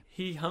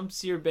He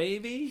humps your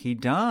baby? He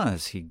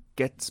does. He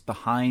gets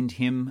behind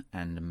him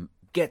and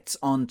gets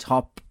on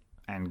top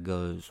and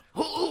goes...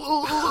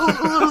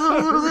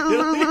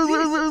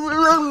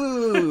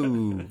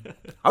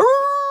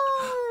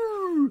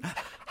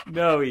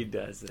 No, he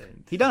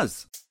doesn't. He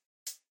does.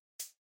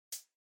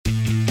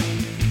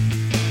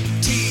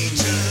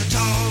 Teacher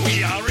talk.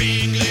 We are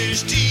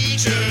English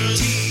teachers.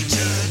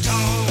 Teacher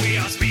talk. We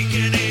are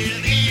speaking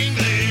in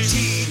English.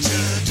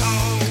 Teacher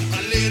talk.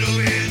 A little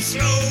bit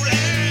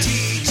slowly.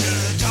 Teacher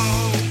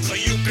talk. So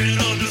you can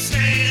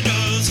understand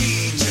us.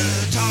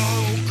 Teacher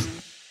talk.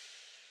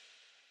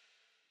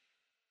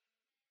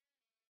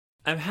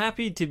 I'm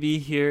happy to be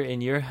here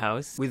in your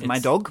house. With my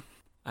dog.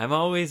 I'm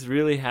always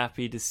really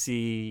happy to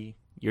see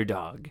your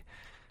dog.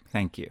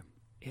 Thank you.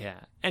 Yeah.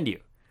 And you.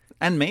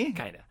 And me.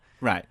 Kind of.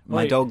 Right.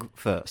 My dog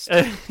first.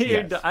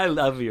 Yes. I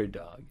love your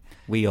dog.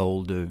 We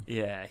all do.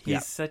 Yeah.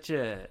 He's such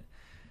a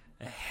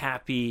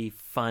happy,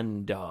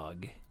 fun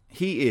dog.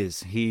 He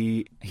is.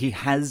 He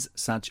has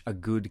such a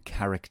good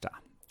character.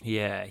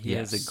 Yeah. He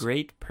has a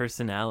great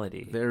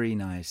personality. Very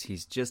nice.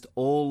 He's just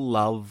all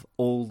love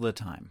all the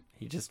time.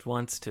 He just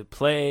wants to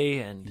play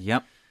and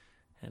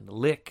and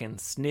lick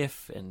and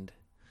sniff and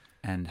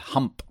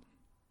hump.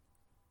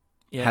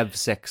 Yeah. Have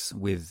sex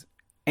with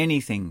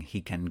anything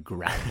he can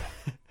grab,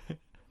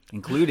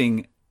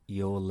 including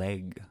your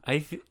leg. I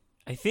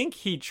think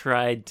he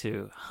tried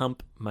to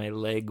hump my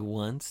leg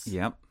once.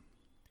 Yep.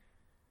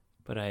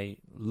 But I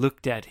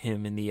looked at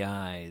him in the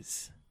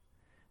eyes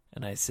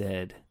and I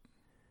said,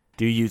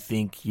 "Do you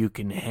think you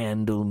can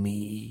handle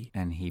me?"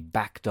 And he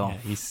backed off.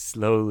 Yeah, he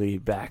slowly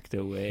backed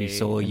away. He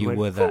saw and you went,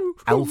 were the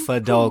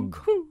alpha dog.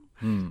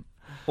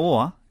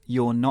 Or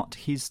you're not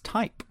his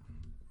type.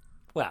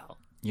 Well,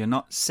 you're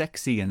not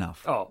sexy enough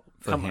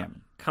for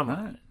him. Come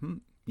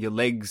on. Your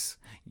legs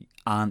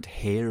aren't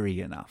hairy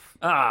enough.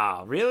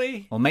 Ah,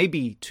 really? Or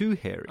maybe too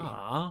hairy.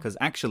 Aw. Because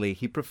actually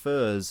he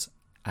prefers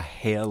a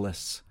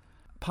hairless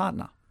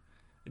partner.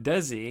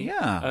 Does he?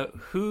 Yeah.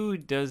 Who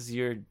does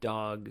your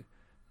dog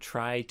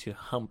try to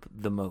hump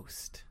the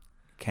most?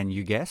 Can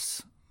you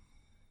guess?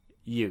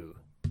 You.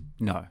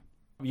 No.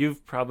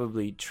 You've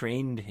probably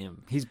trained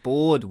him. He's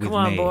bored with me. Come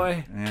on,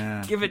 boy.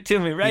 Yeah. Give it to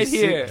me right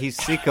He's here.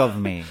 He's sick of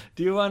me.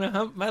 Do you want to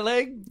hump my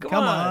leg?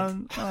 Come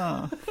on.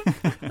 Oh.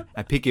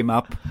 I pick him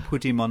up,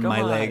 put him on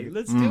my leg.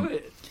 Let's do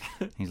it.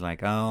 He's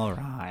like, all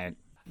right.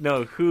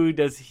 No, who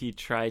does he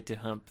try to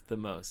hump the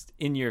most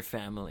in your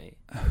family?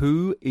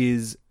 Who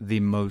is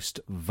the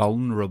most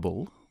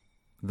vulnerable,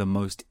 the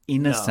most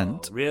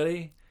innocent, No,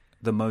 really?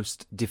 the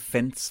most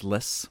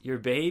defenseless? Your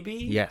baby?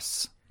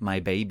 Yes, my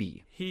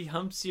baby. He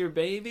humps your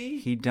baby?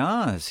 He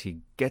does. He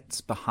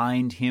gets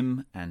behind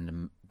him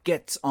and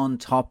gets on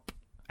top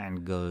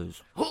and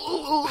goes...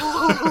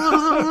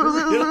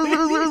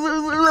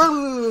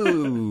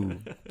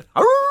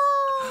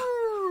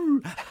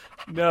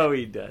 No,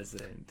 he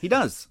doesn't. He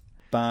does.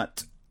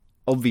 But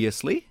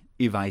obviously,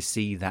 if I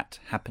see that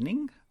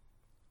happening,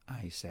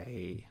 I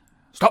say,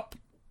 "Stop!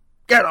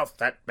 Get off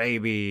that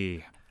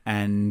baby!"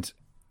 And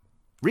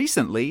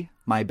recently,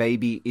 my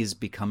baby is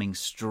becoming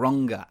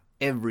stronger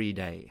every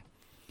day.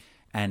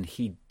 And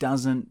he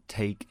doesn't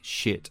take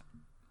shit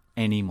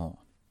anymore.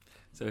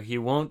 So he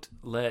won't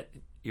let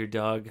your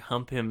dog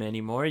hump him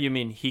anymore? You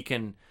mean he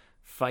can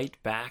fight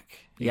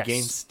back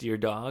against your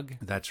dog?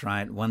 That's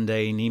right. One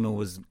day, Nima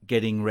was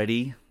getting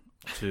ready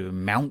to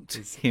mount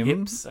His him.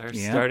 hips are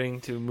starting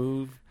to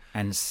move.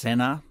 And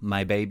Senna,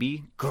 my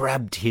baby,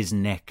 grabbed his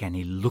neck and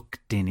he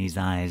looked in his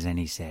eyes and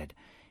he said,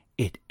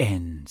 "It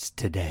ends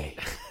today."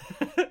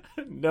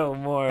 No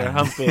more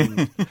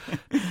humping.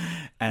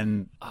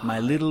 And my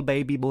little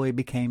baby boy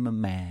became a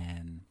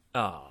man.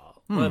 Oh,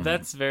 well,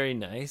 that's very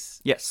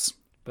nice. Yes.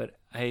 But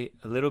I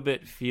a little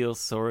bit feel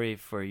sorry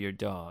for your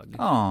dog.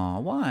 Oh,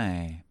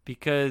 why?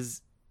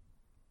 Because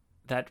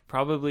that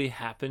probably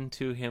happened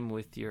to him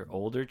with your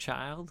older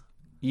child.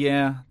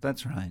 Yeah,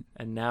 that's right.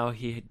 And now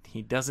he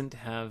doesn't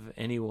have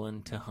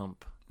anyone to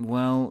hump.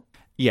 Well,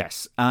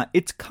 yes.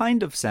 It's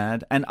kind of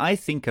sad. And I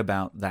think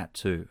about that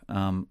too.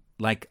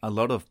 Like a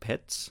lot of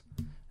pets,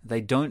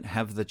 they don't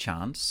have the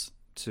chance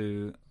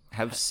to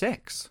have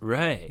sex.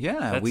 Right.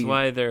 Yeah. That's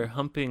why they're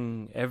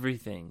humping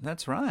everything.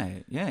 That's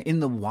right. Yeah.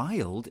 In the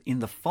wild, in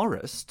the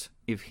forest,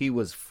 if he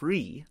was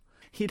free,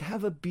 he'd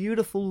have a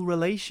beautiful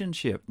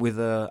relationship with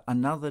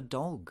another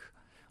dog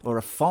or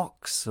a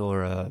fox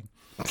or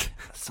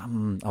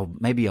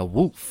maybe a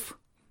wolf.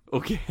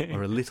 Okay.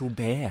 Or a little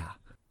bear.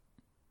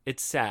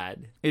 It's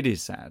sad It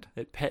is sad.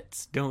 that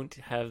pets don't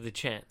have the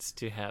chance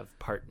to have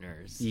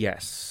partners.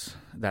 Yes,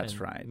 that's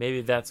And right.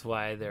 Maybe that's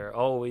why they're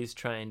always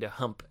trying to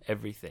hump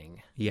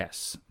everything.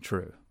 Yes,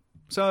 true.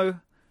 So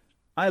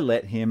I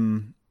let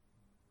him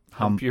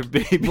Hump your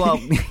baby. Well,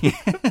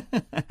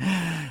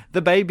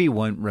 the baby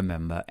won't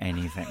remember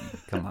anything.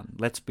 Come on,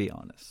 let's be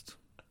honest.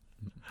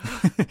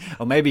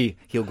 Or maybe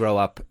he'll grow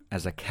up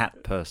as a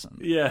cat person.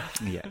 Yeah.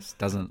 Yes,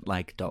 doesn't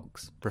like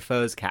dogs.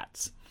 Prefers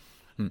cats.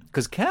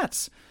 Because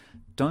cats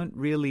don't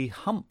really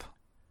hump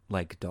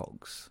like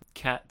dogs.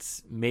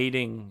 Cats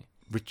mating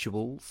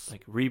rituals.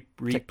 like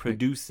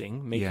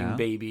reproducing, making Yeah.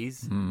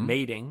 babies,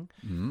 mating.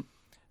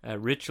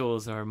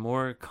 Rituals are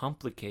more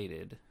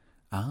complicated.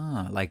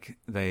 Like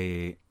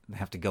they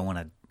have to go on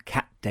a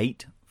cat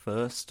date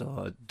first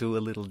or do a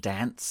little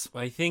dance.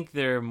 I think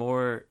they're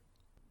more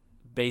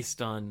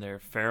based on their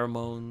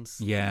pheromones.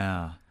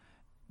 Yeah.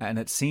 And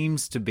it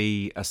seems to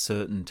be a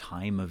certain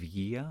time of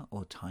year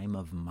or time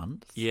of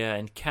month Yeah,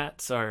 and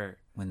cats are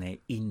when they're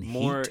in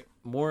more heat.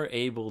 more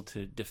able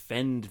to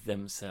defend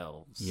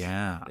themselves.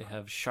 Yeah. They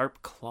have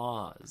sharp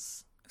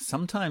claws.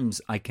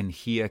 Sometimes I can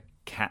hear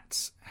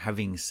cats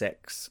having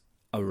sex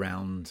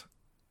around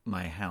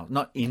my house.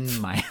 Not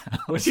in my house.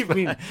 What do you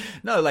mean?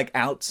 No, like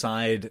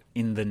outside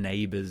in the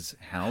neighbor's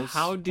house.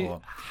 How do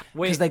or-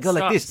 wait? they go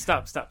stop, like this.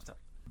 Stop!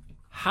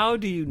 How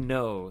do you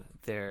know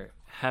they're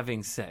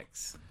having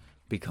sex?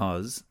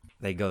 Because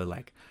they go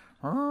like,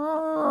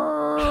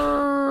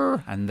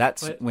 and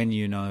that's What? when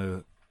you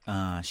know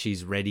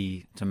she's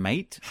ready to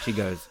mate. She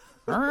goes.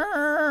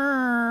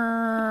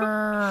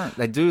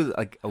 They do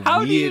like a How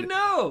weird. do you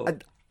know?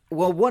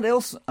 Well, what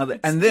else? Are they?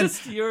 And It's then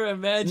just your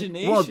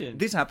imagination. well,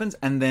 this happens,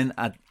 and then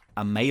a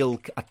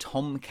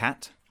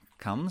tomcat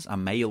comes, a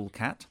male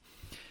cat,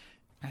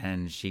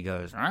 and she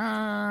goes,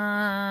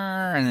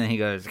 and then he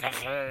goes,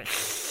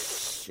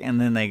 and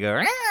then they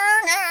go,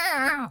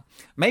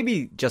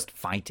 maybe just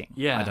fighting.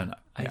 Yeah, I don't know.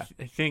 Yeah.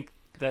 I think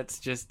that's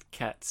just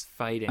cats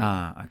fighting.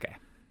 Okay.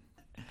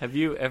 Have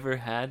you ever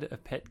had a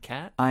pet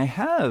cat? I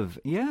have,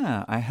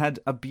 yeah. I had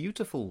a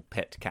beautiful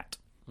pet cat.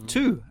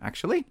 2,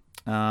 actually.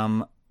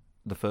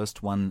 The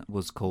first one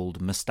was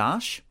called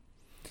Moustache.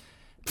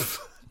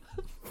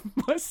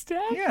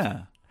 Mustache?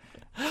 Yeah.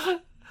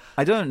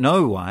 I don't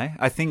know why.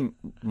 I think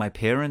my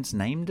parents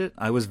named it.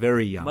 I was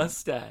very young.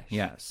 Mustache.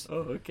 Yes. Oh,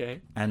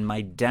 okay. And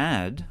my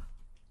dad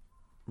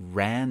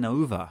ran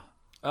over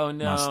Oh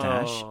no.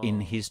 Mustache in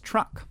his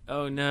truck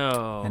Oh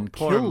no. and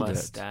Poor killed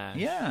Mustache.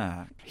 it.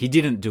 Yeah. He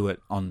didn't do it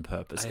on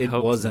purpose. I It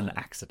hope was an not.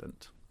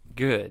 accident.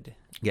 Good.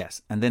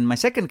 Yes. And then my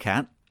second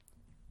cat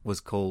was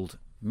called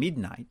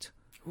Midnight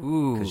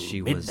Ooh. because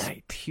she was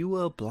midnight.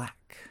 pure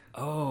black.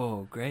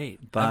 Oh,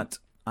 great. But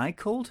I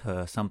called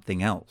her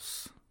something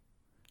else,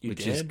 You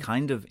which did? is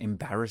kind of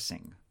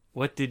embarrassing.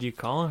 What did you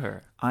call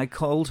her? I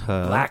called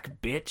her Black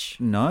bitch.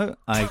 No,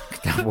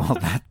 well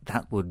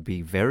that would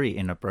be very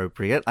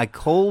inappropriate. I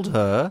called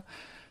her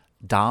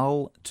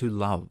Dal to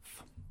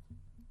Love.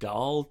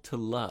 Doll to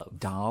love.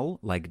 Dal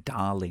like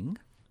darling,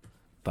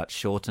 but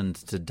shortened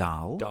to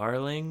Dal.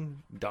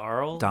 Darling.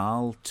 Darl.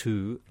 Dal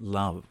to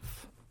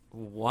Love.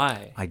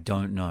 Why? I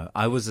don't know.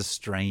 I was a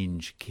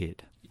strange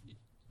kid.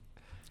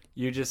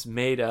 You just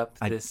made up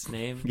this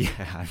name?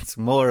 Yeah, it's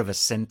more of a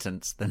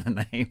sentence than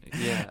a name.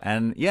 Yeah.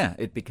 And yeah,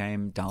 it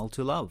became Dal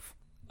to Love.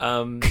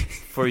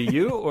 For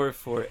you or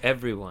for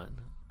everyone?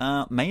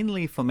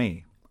 Mainly for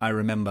me. I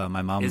remember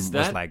my mum Is was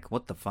that- like,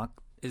 "What the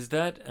fuck?" Is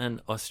that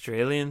an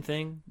Australian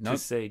thing Nope. to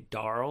say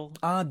darl?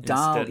 Dal,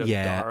 instead of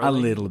yeah, a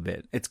darling? little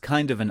bit. It's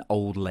kind of an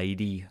old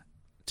lady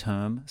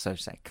term. So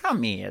say,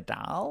 "Come here,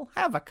 Dal.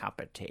 Have a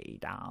cup of tea,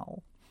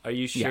 Dal." Are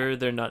you sure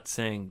they're not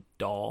saying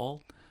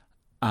doll?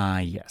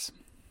 Yes.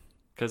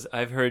 Because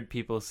I've heard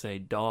people say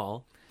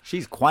doll.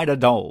 She's quite a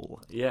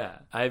doll. Yeah,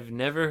 I've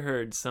never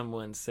heard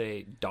someone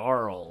say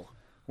darl,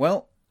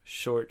 Well,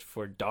 short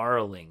for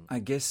darling. I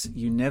guess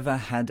you never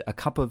had a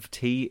cup of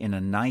tea in a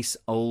nice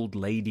old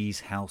lady's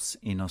house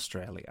in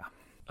Australia.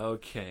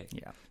 Okay.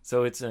 Yeah.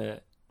 So it's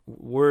a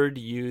word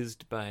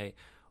used by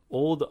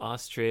old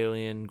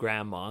Australian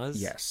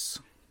grandmas. Yes.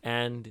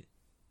 And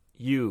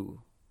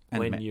you And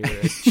when me. you're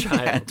a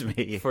child And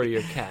me. for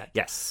your cat.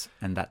 Yes,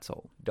 and that's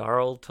all.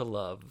 Darl to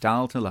love.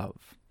 Dal to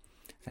Love.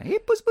 Say, "Hey,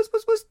 puss, puss,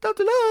 puss, puss, Dal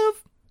to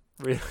Love."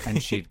 Really?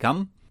 And she'd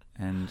come,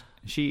 and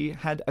she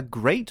had a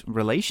great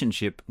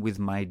relationship with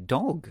my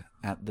dog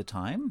at the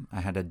time.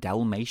 I had a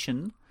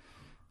Dalmatian,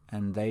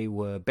 and they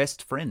were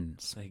best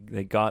friends.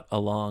 They got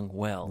along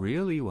well.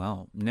 Really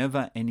well.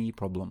 Never any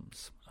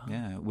problems.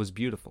 Yeah, it was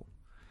beautiful.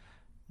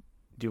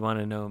 Do you want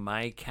to know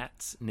my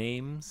cat's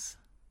names?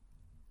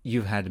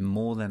 You've had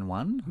more than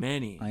one?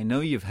 Many. I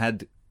know you've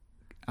had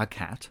a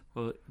cat.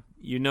 Well,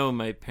 you know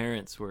my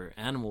parents were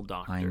animal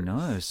doctors. I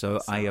know. So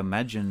I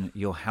imagine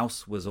your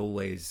house was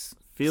always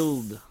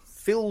Filled.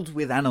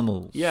 with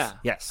animals. Yeah.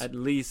 Yes. At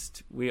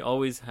least, we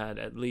always had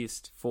at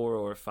least 4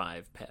 or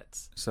 5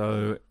 pets.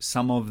 So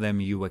some of them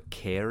you were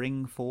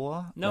caring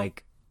for? No.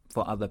 Like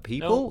for other No,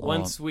 people? or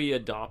once we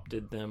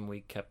adopted them,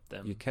 we kept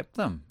them. you kept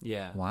them?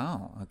 Yeah.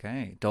 Wow,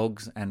 okay.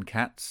 Dogs and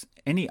cats.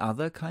 Any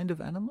other kind of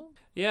animal?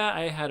 Yeah,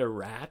 I had a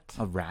rat.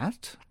 A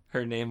rat?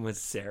 Her name was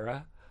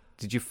Sarah.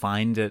 Did you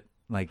find it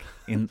like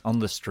on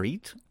the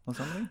street or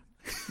something?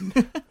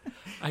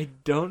 I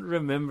don't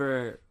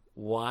remember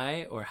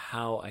why or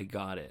how I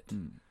got it.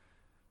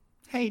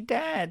 Hey,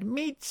 Dad,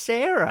 meet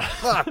Sarah.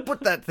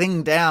 Put that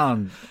thing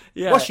down.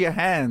 Yeah, Wash your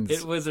hands.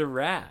 It was a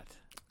rat.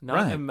 Not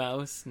Right. a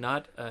mouse,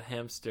 not a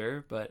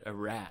hamster, but a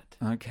rat.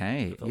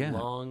 Okay, With a yeah.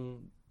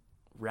 long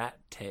rat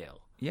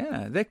tail.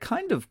 Yeah, they're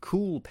kind of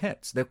cool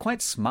pets. They're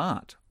quite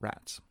smart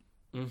rats.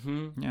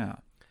 Mm-hmm. Yeah.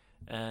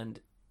 And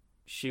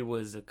she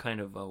was a kind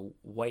of a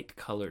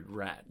white-colored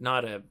rat,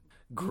 not a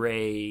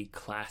gray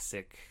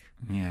classic,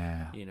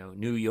 Yeah.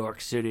 New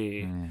York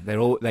City.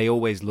 They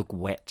always look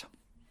wet.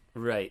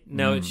 Right.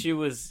 No, she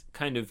was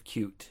kind of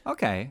cute.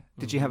 Okay.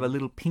 Did you have a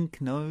little pink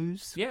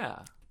nose? Yeah.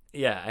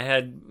 Yeah, I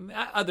had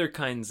other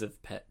kinds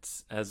of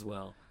pets as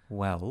well.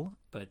 Well,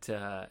 But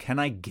can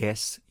I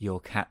guess your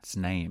cat's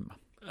name?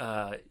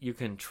 you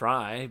can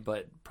try,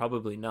 but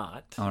probably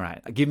not. All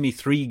right. Give me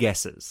 3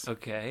 guesses.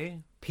 Okay.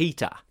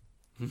 Peter.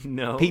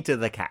 No. Peter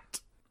the cat.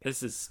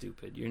 This is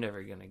stupid. You're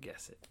never going to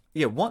guess it.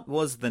 Yeah, what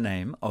was the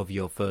name of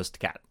your first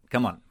cat?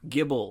 Come on.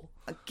 Gibble.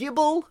 A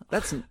Gibble?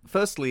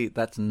 Firstly,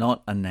 that's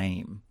not a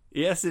name.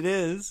 Yes, it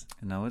is.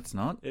 No, it's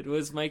not. It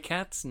was my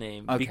cat's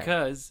name Okay.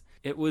 because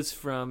it was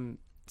from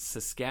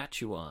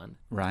Saskatchewan,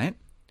 Right?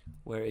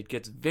 where it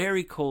gets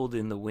very cold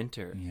in the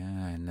winter.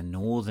 Yeah, in the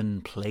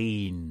northern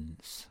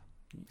plains.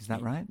 Is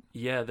that right?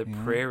 Yeah, the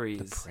Yeah, prairies.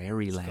 the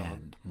prairie it's called.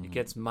 land. It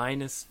gets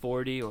minus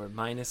 40 or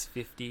minus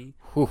 50.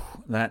 Whew,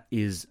 that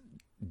is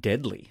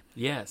deadly.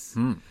 Yes.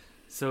 Hmm.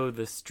 So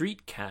the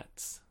street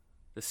cats,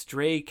 the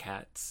stray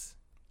cats,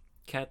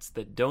 cats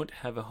that don't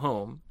have a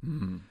home,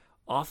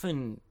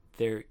 often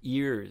their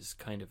ears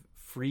kind of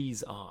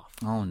freeze off.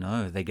 Oh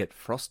no, they get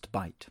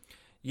frostbite.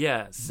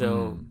 Yeah,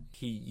 so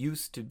he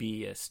used to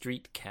be a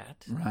street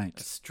cat, Right.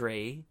 a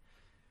stray,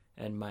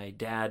 and my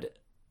dad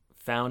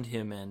found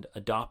him and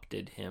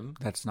adopted him.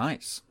 That's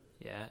nice.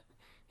 Yeah.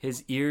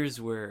 His ears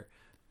were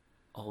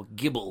all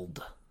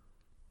gibbled.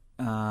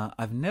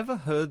 I've never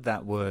heard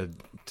that word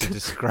to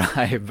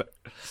describe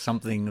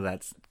something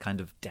that's kind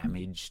of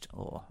damaged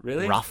or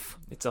Really? rough.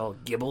 It's all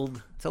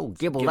gibbled. It's all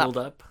gibbled, Gibbled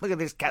up. up. Look at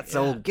this cat's Yeah.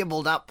 all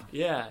gibbled up.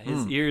 Yeah,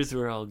 his ears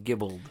were all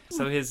gibbled.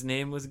 So his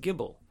name was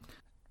Gibble.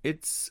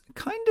 It's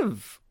kind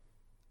of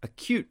a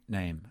cute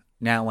name.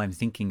 Now I'm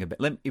thinking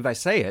about. If I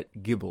say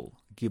it, Gibble.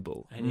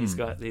 And he's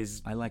got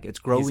these I like it. It's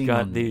growing. he's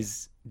got on me.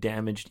 these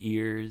damaged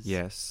ears.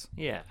 Yes.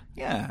 Yeah.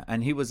 Yeah,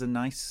 and he was a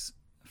nice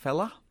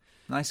fella,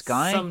 nice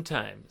guy.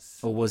 Sometimes.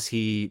 Or was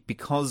he,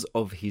 because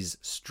of his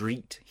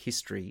street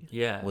history?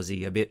 Yeah. Was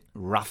he a bit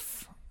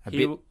rough, a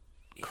He- bit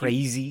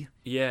crazy?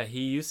 Yeah,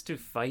 he used to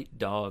fight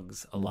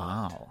dogs a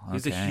lot. Wow, He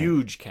was a okay.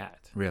 huge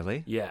cat.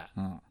 Really? Yeah.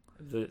 Oh.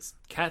 The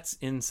cats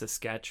in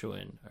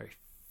Saskatchewan are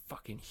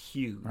fucking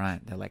huge.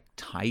 Right. They're like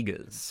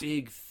tigers.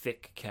 Big,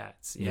 thick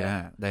cats.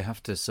 Yeah. They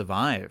have to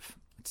survive.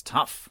 It's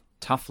tough.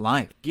 Tough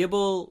life.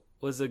 Gibble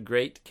was a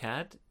great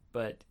cat,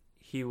 but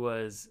he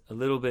was a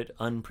little bit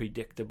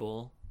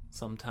unpredictable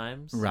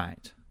sometimes.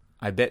 Right.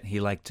 I bet he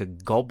liked to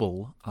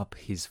gobble up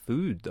his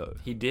food, though.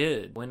 He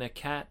did. When a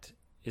cat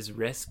is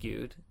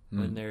rescued, Hmm.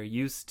 when they're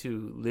used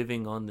to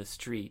living on the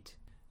street,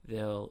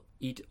 they'll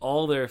eat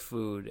all their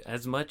food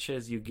as much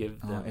as you give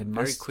them it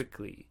very must-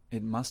 quickly.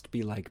 It must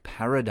be like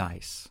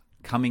paradise,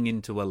 coming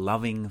into a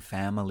loving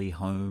family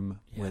home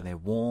where Yeah. they're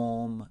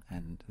warm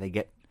and they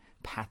get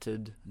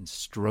patted and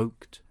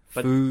stroked.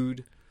 But-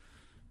 Food.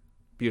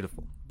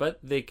 Beautiful. But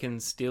they can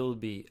still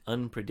be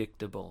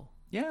unpredictable.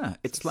 Yeah,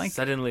 it's like,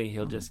 Suddenly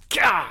he'll just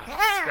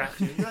scratch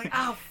you. You're like,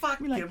 oh, fuck,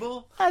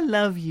 Gibble. I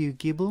love you,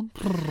 Gibble.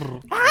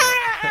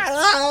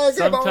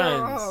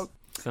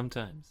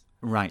 Sometimes.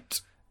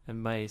 Right.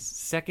 And my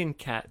second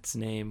cat's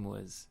name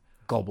was,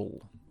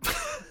 Gobble.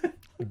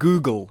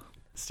 Google.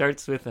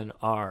 starts with an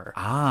R.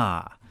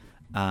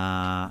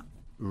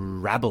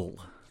 Rabble.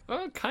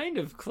 Oh, kind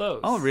of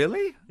close. Oh,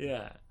 really?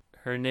 Yeah.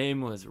 Her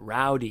name was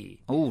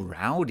Rowdy. Oh,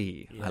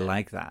 rowdy. Yeah. I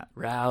like that.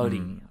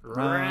 Rowdy.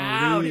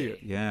 Rowdy.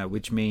 Yeah,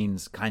 which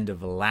means kind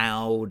of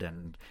loud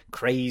and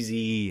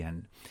crazy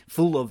and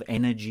full of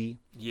energy.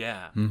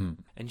 Yeah. Mm-hmm.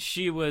 And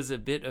she was a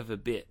bit of a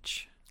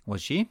bitch.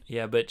 Was she?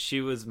 Yeah, but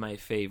she was my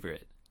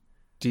favorite.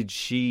 Did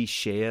she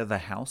share the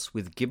house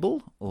with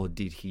Gibble, or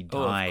did he Oh,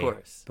 of die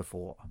course.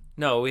 before?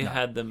 No, we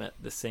had them at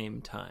the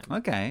same time.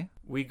 Okay,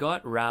 We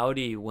got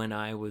Rowdy when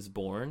I was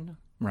born,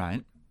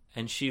 right.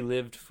 and she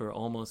lived for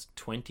almost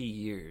 20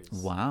 years.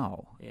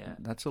 Wow. Yeah.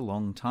 That's a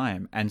long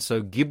time. And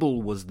so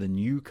Gibble was the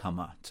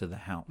newcomer to the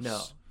house.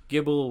 No,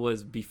 Gibble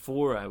was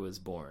before I was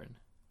born,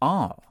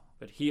 Oh,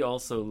 but he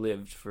also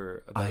lived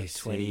for about I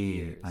 20 see.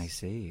 years. I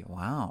see.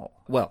 Wow.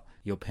 Well,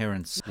 your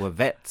parents were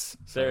vets.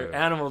 They're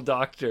animal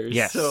doctors,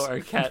 Yes. so our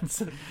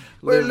cats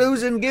We're live-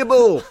 losing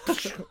Gibble.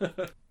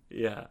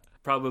 Yeah,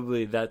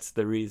 probably that's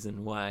the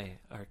reason why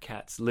our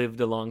cats lived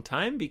a long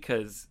time,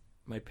 because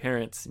my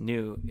parents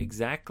knew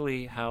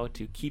exactly how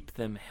to keep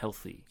them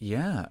healthy.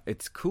 Yeah,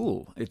 it's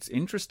cool. It's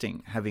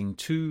interesting having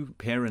two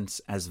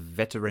parents as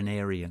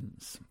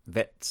veterinarians,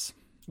 vets.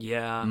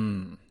 Yeah.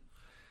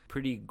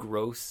 Pretty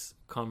gross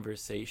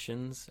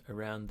conversations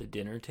around the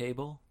dinner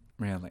table.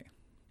 Really.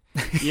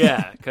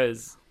 Yeah,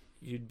 because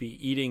you'd be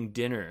eating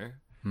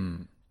dinner,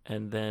 and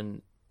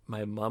then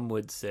my mom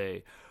would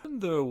say,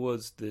 there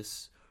was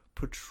this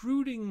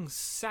protruding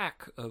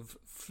sack of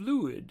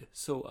fluid,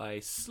 so I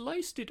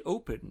sliced it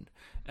open,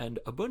 and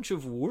a bunch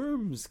of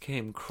worms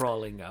came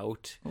crawling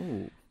out.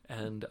 Oh,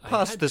 And I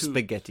pass had the to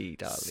spaghetti,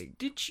 darling.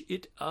 stitch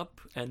it up,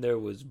 and there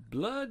was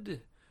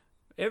blood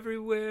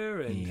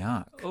everywhere, and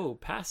Yuck. oh,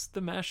 pass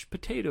the mashed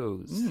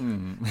potatoes.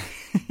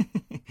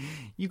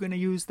 You gonna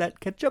use that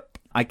ketchup?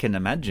 I can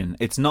imagine.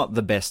 It's not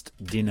the best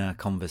dinner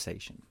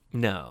conversation.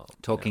 No.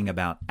 Talking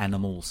about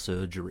animal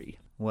surgery.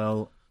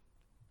 Well,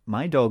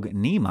 my dog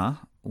Nima,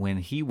 when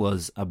he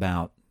was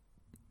about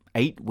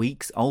 8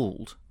 weeks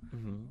old,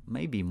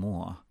 maybe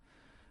more,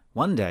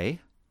 one day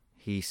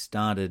he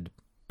started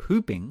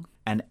pooping,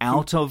 and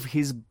out of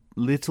his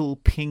little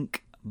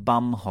pink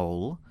bum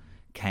hole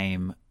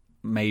came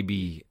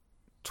maybe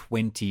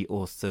 20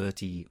 or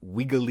 30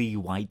 wiggly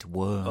white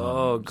worms.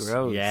 Oh,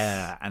 gross.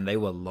 Yeah, and they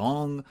were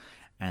long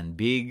and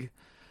big,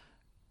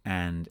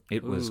 and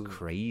it was Ooh,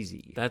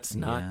 crazy. that's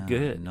not Yeah,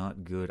 good.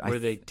 Not good. Were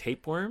they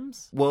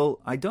tapeworms? Well,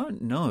 I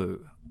don't know.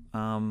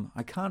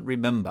 I can't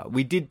remember.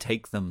 We did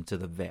take them to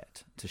the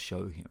vet to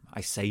show him.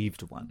 I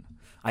saved one.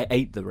 I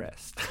ate the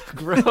rest.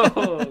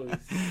 Gross.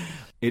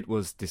 It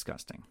was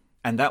disgusting.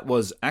 And that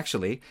was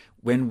actually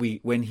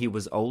when he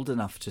was old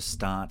enough to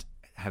start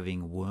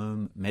having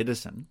worm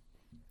medicine.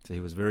 So he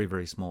was very,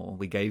 very small.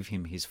 We gave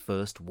him his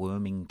first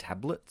worming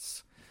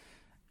tablets,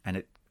 and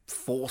it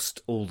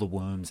forced all the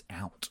worms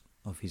out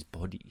of his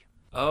body.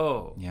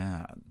 Oh.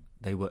 Yeah,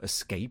 they were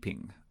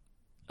escaping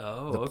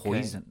Oh, the okay.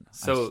 poison,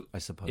 So I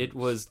suppose. it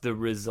was the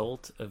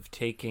result of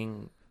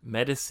taking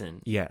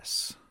medicine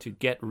Yes, to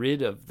get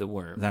rid of the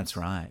worms. that's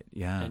right.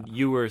 Yeah. And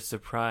you were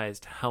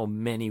surprised how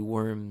many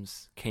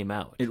worms came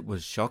out. It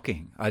was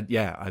shocking.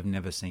 I've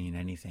never seen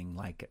anything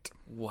like it.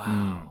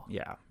 Wow.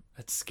 Yeah,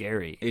 That's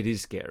scary. it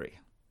is scary.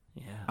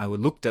 Yeah. I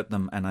looked at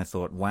them and I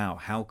thought, wow,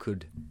 how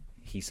could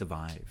he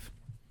survive?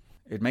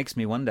 It makes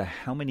me wonder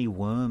how many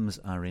worms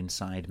are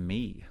inside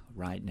me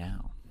right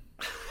now.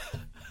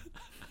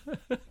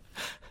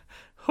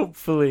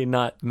 Hopefully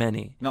not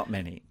many. Not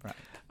many, right?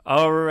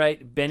 All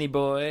right, Benny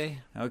boy.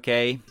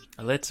 Okay,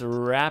 Let's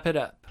wrap it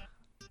up.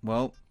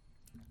 well,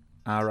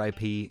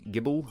 R.I.P.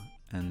 Gibble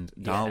and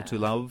Darl Yeah. to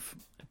Love.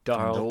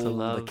 Darl and all to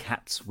love. the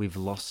cats we've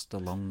lost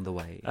along the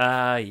way.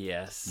 Ah,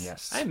 yes.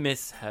 Yes. I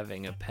miss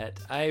having a pet.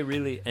 I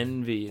really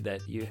envy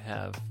that you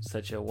have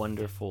such a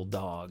wonderful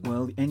dog.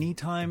 Well,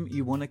 anytime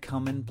you want to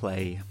come and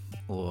play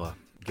or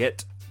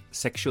get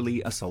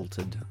sexually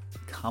assaulted,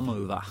 come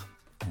over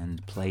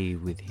and play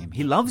with him.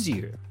 He loves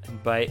you.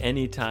 And by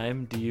any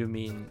time, do you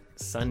mean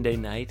Sunday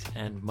night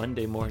and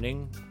Monday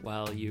morning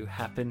while you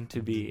happen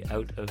to be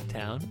out of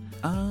town?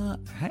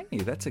 Hey,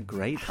 that's a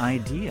great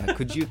idea.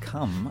 Could you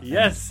come?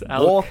 Yes, and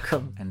I'll walk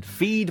come. and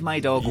feed my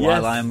dog Yes.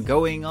 while I'm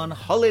going on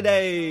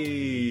holiday.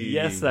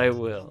 Yes, I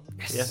will.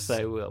 Yes,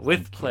 I will.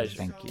 With pleasure.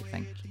 Thank you.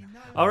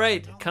 All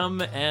right, come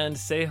and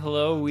say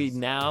hello. We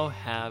now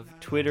have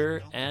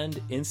Twitter and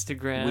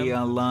Instagram. We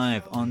are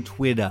live on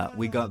Twitter.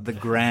 We got the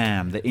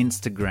gram, the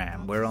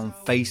Instagram. We're on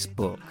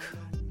Facebook.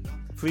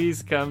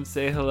 Please come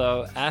say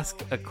hello,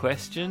 ask a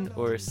question,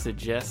 or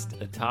suggest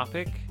a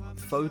topic.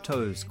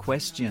 Photos,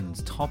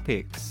 questions,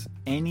 topics,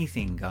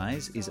 anything,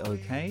 guys, is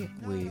okay.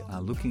 We are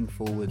looking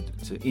forward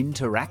to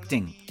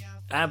interacting.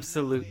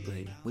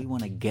 Absolutely. We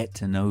want to get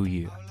to know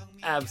you,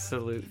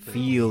 Absolutely.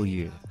 feel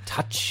you,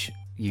 touch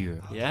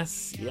you.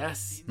 Yes,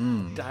 yes.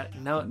 Mm.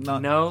 No,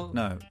 Not- no.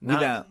 No,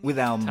 not with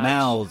our touch.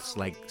 mouths,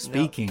 like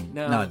speaking.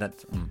 no.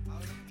 That's.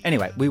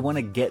 Anyway, we want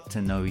to get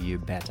to know you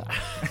better.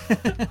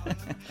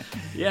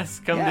 Yes,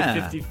 come Yeah.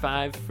 to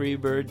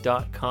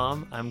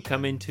 55freebird.com. I'm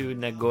coming to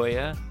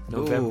Nagoya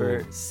November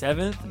Ooh.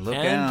 7th Look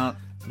and out.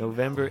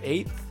 November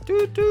 8th.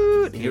 Toot,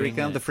 toot. Here we Doing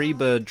come, it. the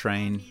Freebird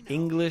train.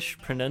 English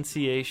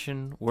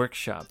pronunciation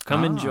workshop.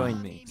 Come and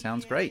join me.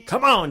 Sounds great.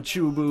 Come on,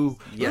 Chubu.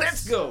 Yes.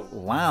 Let's go.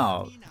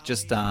 Wow.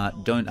 Just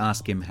don't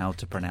ask him how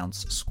to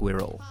pronounce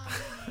squirrel.